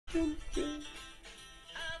Dun, dun.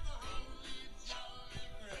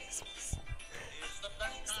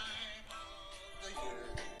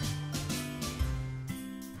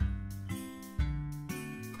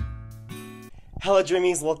 Hello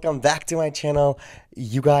Dreamies, welcome back to my channel.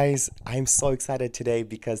 You guys, I'm so excited today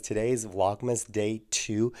because today is Vlogmas day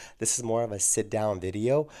 2. This is more of a sit down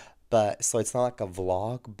video, but so it's not like a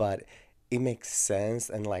vlog, but it makes sense,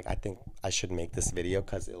 and like I think I should make this video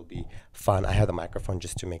because it'll be fun. I have the microphone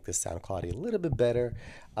just to make the sound quality a little bit better.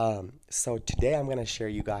 So today I'm gonna share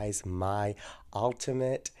you guys my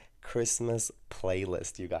ultimate Christmas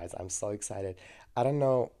playlist. You guys, I'm so excited. I don't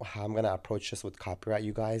know how I'm gonna approach this with copyright,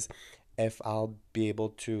 you guys. If I'll be able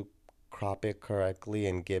to crop it correctly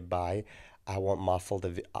and get by, I won't muffle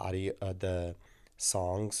the audio, the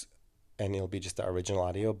songs, and it'll be just the original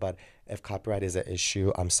audio. But if copyright is an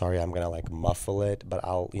issue, I'm sorry, I'm gonna like muffle it, but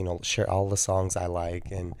I'll, share all the songs I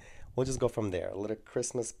like, and we'll just go from there. A little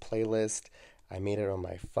Christmas playlist. I made it on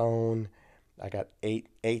my phone. I got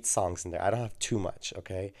eight songs in there. I don't have too much,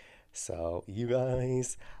 okay? So you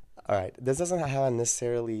guys, all right. This doesn't have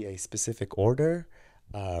necessarily a specific order.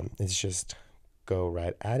 It's just go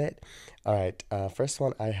right at it. All right. First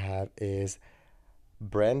one I have is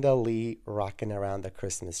Brenda Lee, "Rocking Around the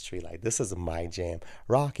Christmas Tree." Like, this is my jam.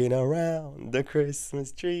 Rocking around the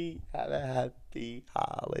Christmas tree. Have a happy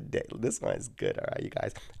holiday. This one is good. All right, you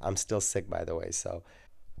guys. I'm still sick, by the way, so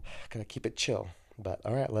gotta keep it chill. But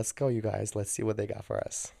all right, let's go, you guys. Let's see what they got for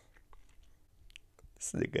us.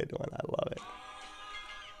 This is a good one. I love it.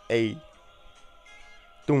 Hey.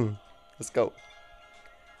 Boom. Let's go.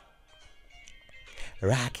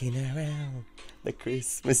 Rocking around the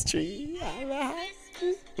Christmas tree.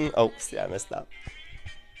 Oh, see, I messed up.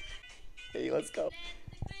 Hey, let's go.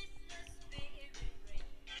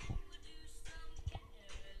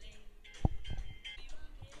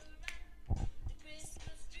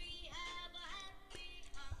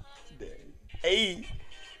 Hey.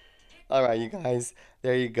 All right, you guys.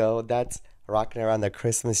 There you go. That's "Rocking Around the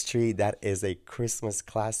Christmas Tree." That is a Christmas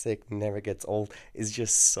classic. Never gets old. It's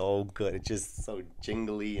just so good. It's just so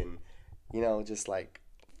jingly and, just like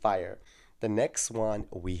fire. The next one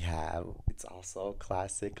we have, it's also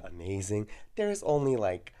classic, amazing. There's only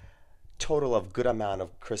like total of good amount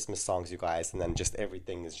of Christmas songs, you guys, and then just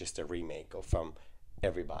everything is just a remake from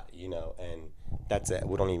everybody, and that's it.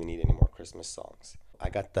 We don't even need any more Christmas songs. I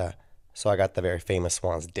got the very famous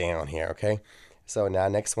ones down here, okay? So now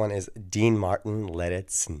next one is Dean Martin, "Let It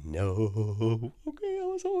Snow." Okay, I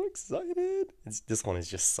was so excited. This one is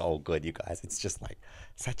just so good, you guys. It's just like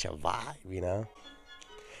such a vibe.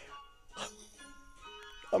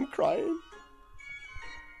 I'm crying.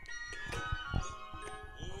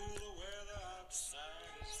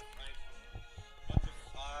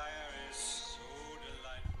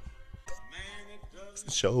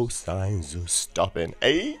 Show signs of stopping.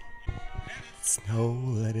 Hey, snow,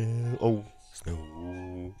 let it. Oh,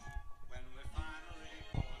 snow.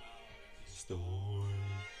 Storm.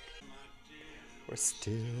 We're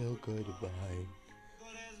still goodbye.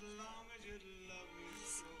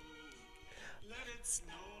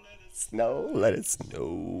 Snow, let it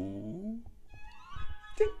snow.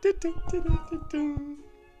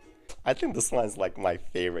 I think this one is like my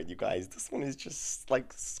favorite, you guys. This one is just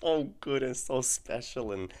like so good and so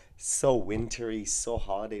special and so wintry, so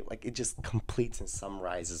holiday. Like, it just completes and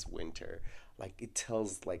summarizes winter. Like, it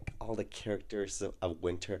tells like all the characters of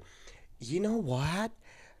winter. You know what?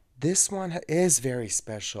 This one is very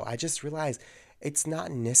special. I just realized it's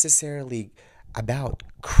not necessarily about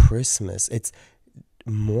Christmas. It's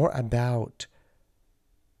more about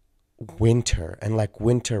winter and like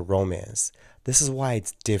winter romance. This is why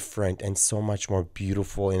it's different and so much more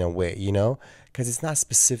beautiful in a way, because it's not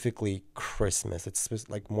specifically Christmas. It's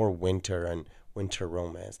like more winter and winter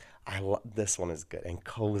romance. This one is good and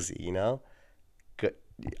cozy. Good.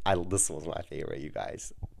 This was my favorite, you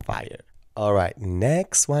guys. Fire. All right,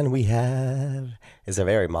 next one we have is a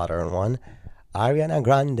very modern one. Ariana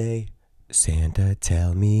Grande, "Santa,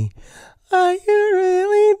 Tell Me, Are You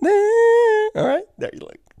Really There?" All right, there you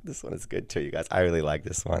look. This one is good too, you guys. I really like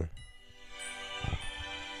this one.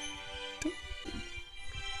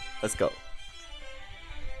 Let's go.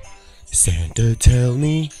 "Santa, tell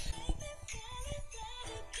me."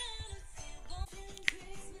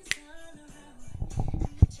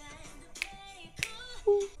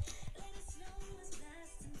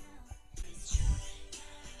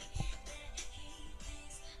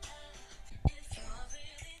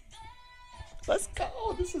 Let's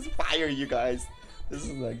go. This is fire, you guys. This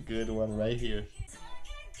is a good one right here.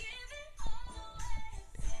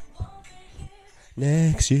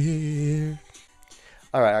 Next year.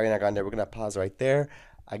 All right, Ariana Grande, we're gonna pause right there.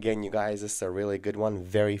 Again, you guys, this is a really good one.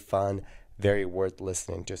 Very fun, very worth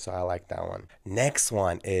listening to. So I like that one. Next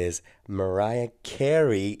one is Mariah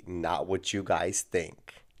Carey, Not What You Guys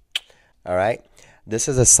Think. All right. This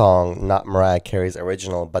is a song, not Mariah Carey's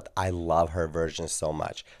original, but I love her version so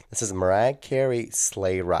much. This is Mariah Carey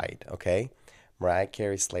Sleigh Ride, okay? Mariah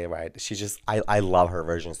Carey Sleigh Ride. I love her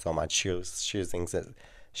version so much. She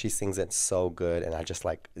sings it so good, and I just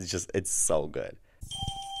like it's so good.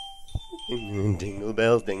 Jingle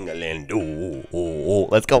bells, ding-a-ling, do.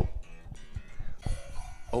 Let's go.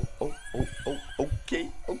 Okay,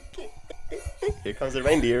 okay. Here comes the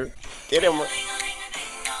reindeer. Get him.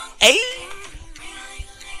 Hey!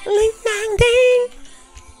 Ling dang ding.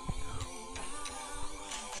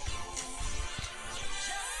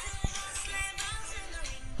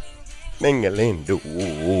 Ding-a-ling, do.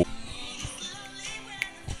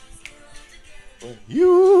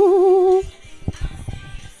 You.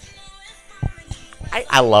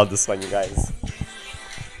 I love this one, you guys.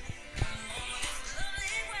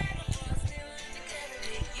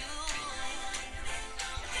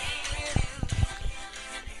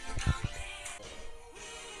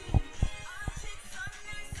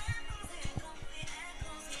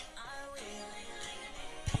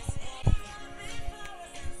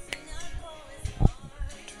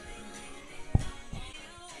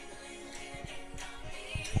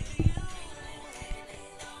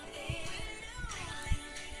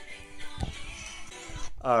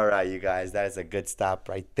 All right, you guys, that is a good stop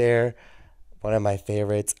right there. One of my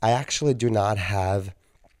favorites. I actually do not have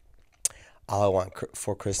All I Want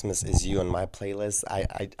for Christmas Is You on my playlist.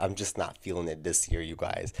 I'm just not feeling it this year, you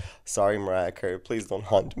guys. Sorry, Mariah Carey. Please don't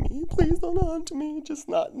haunt me. Please don't haunt me. Just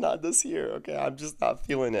not this year, okay? I'm just not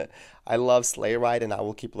feeling it. I love Sleigh Ride, and I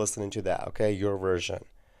will keep listening to that, okay? Your version.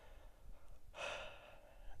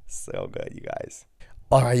 So good, you guys.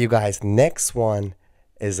 All right, you guys. Next one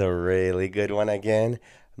is a really good one again.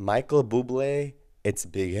 Michael Bublé. It's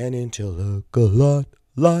beginning to look a lot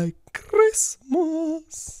like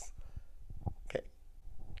Christmas. Okay,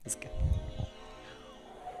 let's get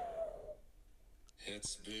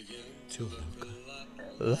it's beginning to look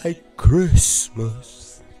like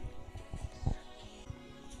Christmas.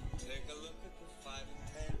 Take a look at the 5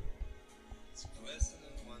 and 10. It's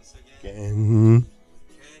glistening once again.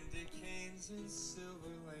 Candy canes and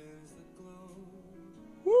silver lanes that glow.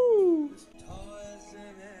 Woo! Toys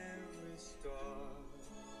in every store.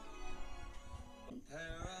 A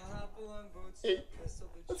pair of hop-along boots. Hey,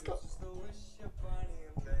 let's go.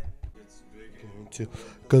 It's beginning to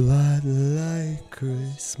glide like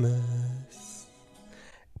Christmas.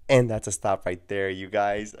 And that's a stop right there, you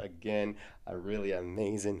guys. Again, a really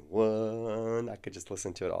amazing one. I could just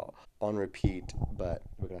listen to it all on repeat, but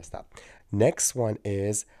we're gonna stop. Next one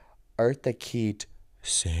is Eartha Kitt,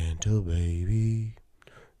 Santa Baby.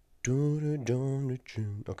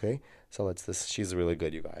 Okay, so let's this. She's really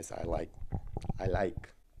good, you guys. I like.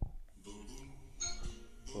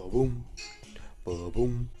 Boom, boom,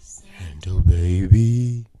 boom. Santa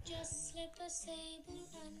Baby. Just slip a sable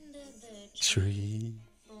under the tree.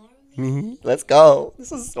 Let's go.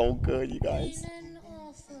 This is so good, you guys. An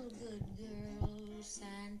awful good girl,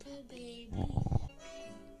 Santa Baby.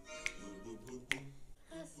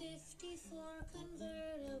 A 54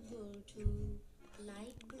 convertible to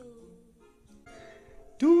light blue.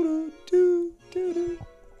 Do do do do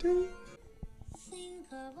do. Think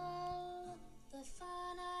of all the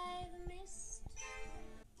fun I've missed,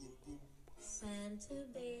 Santa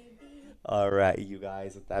Baby. All right, you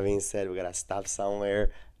guys. With that being said, we gotta stop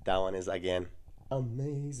somewhere. That one is again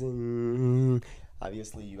amazing.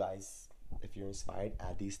 Obviously, you guys, if you're inspired,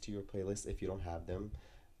 add these to your playlist if you don't have them.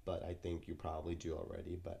 But I think you probably do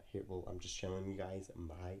already. But here, well, I'm just showing you guys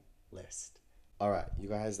my list. All right, you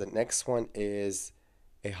guys. The next one is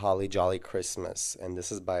A Holly Jolly Christmas, and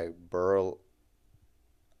this is by Burl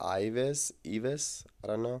Ives. I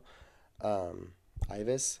don't know.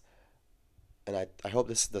 Ives. And I hope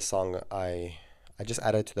this is the song I just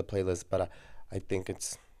added to the playlist, but I think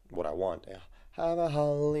it's what I want. Yeah. Have a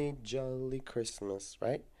holly jolly Christmas,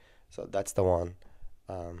 right? So that's the one.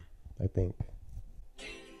 I think.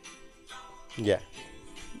 Yeah.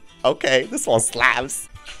 Okay, this one slaps.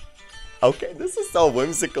 Okay, this is so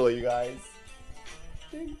whimsical, you guys.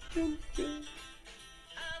 Ding, ding, ding.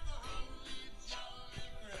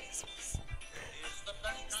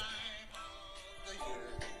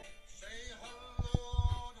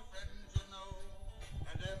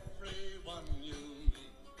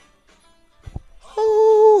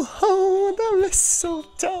 Oh, oh, the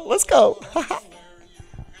mistletoe. Let's go.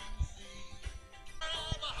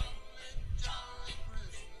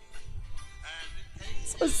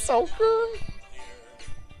 This is so good.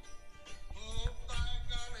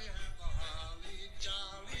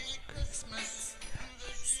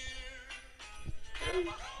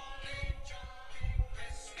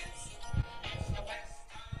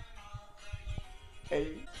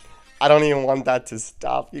 I don't even want that to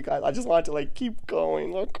stop, you guys. I just want it to like keep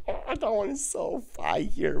going. Look, oh, that one is so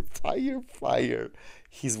fire, fire, fire.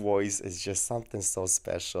 His voice is just something so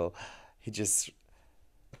special.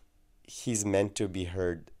 He's meant to be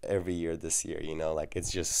heard every year this year, you know? Like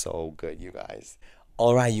it's just so good, you guys.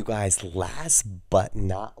 All right, you guys, last but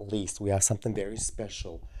not least, we have something very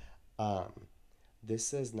special. Um,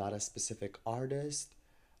 this is not a specific artist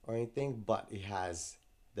or anything, but it has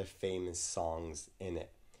the famous songs in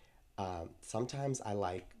it. Sometimes I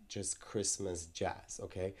like just Christmas jazz,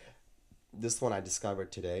 okay? This one I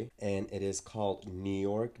discovered today, and it is called New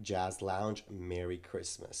York Jazz Lounge Merry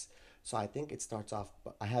Christmas. So I think it starts off,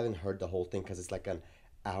 but I haven't heard the whole thing because it's like an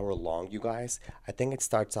hour long, you guys. I think it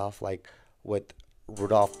starts off like with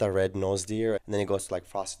Rudolph the Red-Nosed Deer, and then it goes to like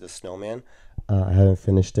Frosty the Snowman. I haven't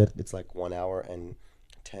finished it. It's like 1 hour and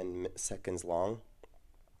 10 seconds long,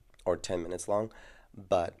 or 10 minutes long,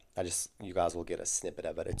 but you guys will get a snippet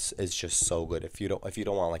of it. It's just so good. If you don't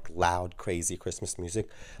want like loud crazy Christmas music,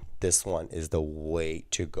 this one is the way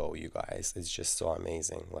to go, you guys. It's just so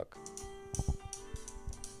amazing. Look,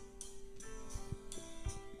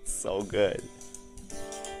 so good.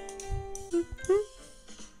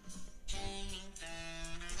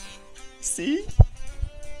 See,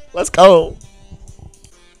 let's go.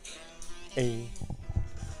 Hey.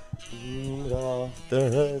 Off the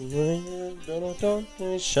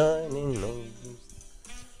red shining nose.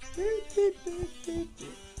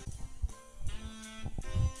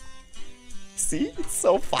 See, it's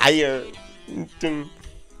so fire.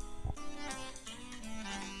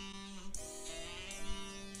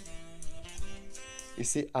 You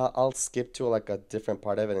see, I'll skip to like a different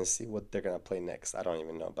part of it and see what they're gonna play next. I don't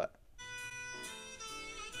even know, but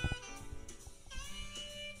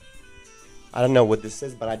I don't know what this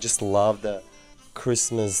is, but I just love the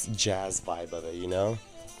Christmas jazz vibe of it, you know?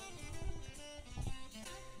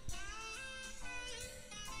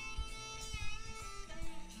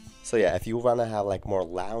 So yeah, if you want to have like more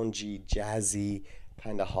loungy, jazzy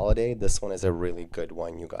kind of holiday, this one is a really good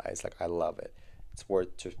one, you guys. Like I love it. It's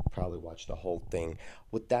worth to probably watch the whole thing.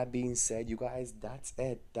 With that being said, you guys, that's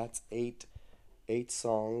it. That's eight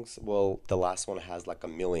songs. Well, the last one has like a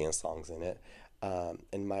million songs in it.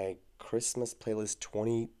 In my Christmas playlist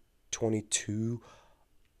 2022,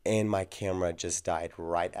 and my camera just died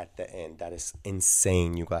right at the end. That is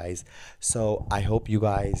insane, you guys. So I hope you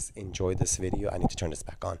guys enjoyed this video. I need to turn this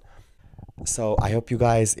back on. So I hope you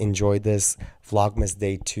guys enjoyed this Vlogmas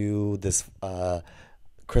Day 2, this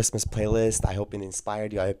Christmas playlist. I hope it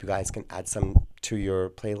inspired you. I hope you guys can add some to your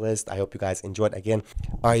playlist. I hope you guys enjoyed again.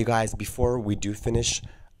 All right, you guys, before we do finish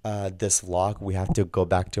this vlog, we have to go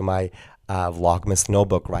back to my Vlogmas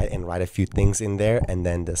notebook, right, and write a few things in there, and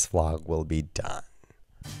then this vlog will be done.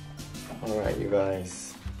 All right, you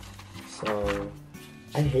guys. So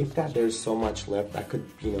I hate that there's so much left. I could,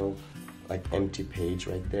 like empty page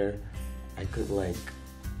right there. I could like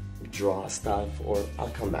draw stuff, or I'll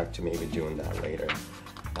come back to maybe doing that later.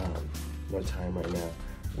 No time right now.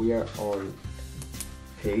 We are on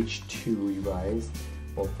page 2, you guys.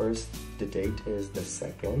 Well, first, the date is the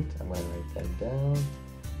 2nd. I'm gonna write that down.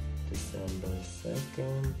 December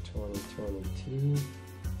 2nd, 2022.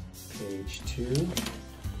 Page 2.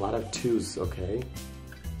 A lot of 2s, okay?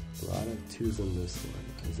 A lot of 2s in this one.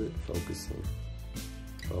 Is it focusing?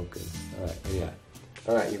 Focus. Alright, yeah.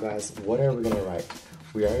 Alright, you guys, what are we gonna write?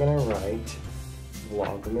 We are gonna write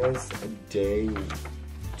Vlogmas Day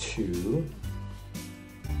 2.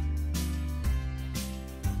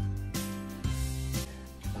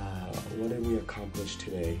 What did we accomplish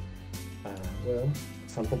today? Well,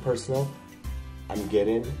 something personal. I'm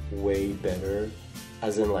getting way better,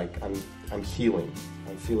 as in like I'm healing.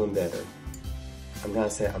 I'm feeling better. I'm gonna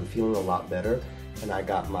say I'm feeling a lot better, and I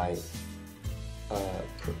got my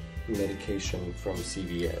medication from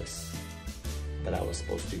CVS that I was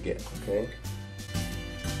supposed to get, okay?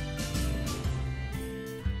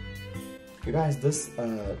 You guys, this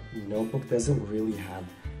notebook doesn't really have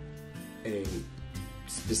a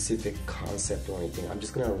specific concept or anything. I'm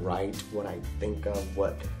just gonna write what I think of,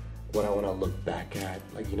 what I want to look back at,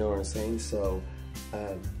 like, you know what I'm saying? So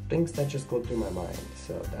things that just go through my mind.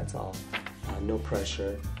 So that's all. No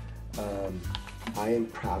pressure. I am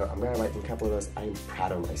proud of, I'm gonna write in capitals, I am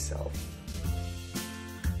proud of myself.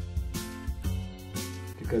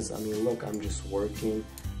 Because I mean, look, I'm just working,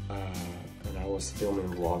 and I was filming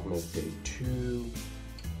Vlogmas Day 2,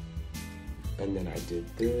 and then I did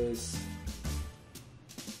this.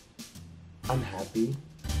 I'm happy.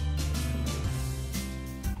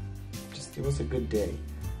 Just, it was a good day.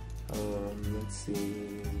 Let's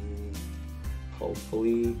see.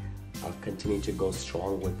 Hopefully, I'll continue to go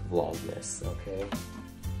strong with Vlogmas, okay?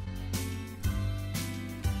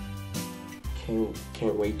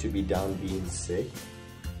 can't wait to be done being sick.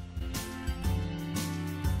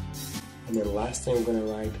 And then last thing I'm gonna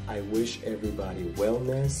write, I wish everybody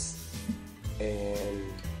wellness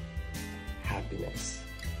and happiness.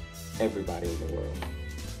 Everybody in the world.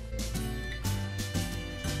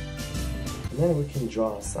 And then we can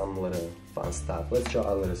draw some little fun stuff. Let's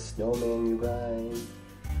draw a little snowman, you guys.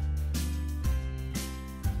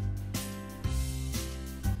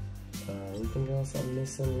 Anything else I'm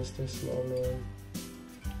missing, Mr. Snowman?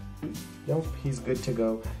 Nope, he's good to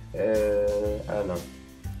go. I don't know.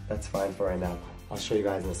 That's fine for right now. I'll show you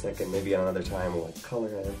guys in a second. Maybe another time what color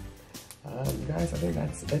it. You guys, I think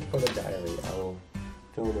that's it for the diary. I will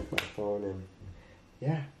film with my phone and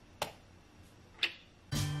yeah.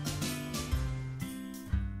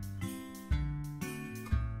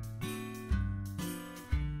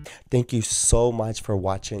 Thank you so much for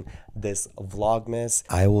watching this Vlogmas.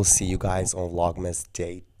 I will see you guys on Vlogmas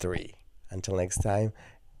day 3. Until next time,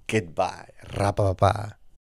 goodbye. Rapapa.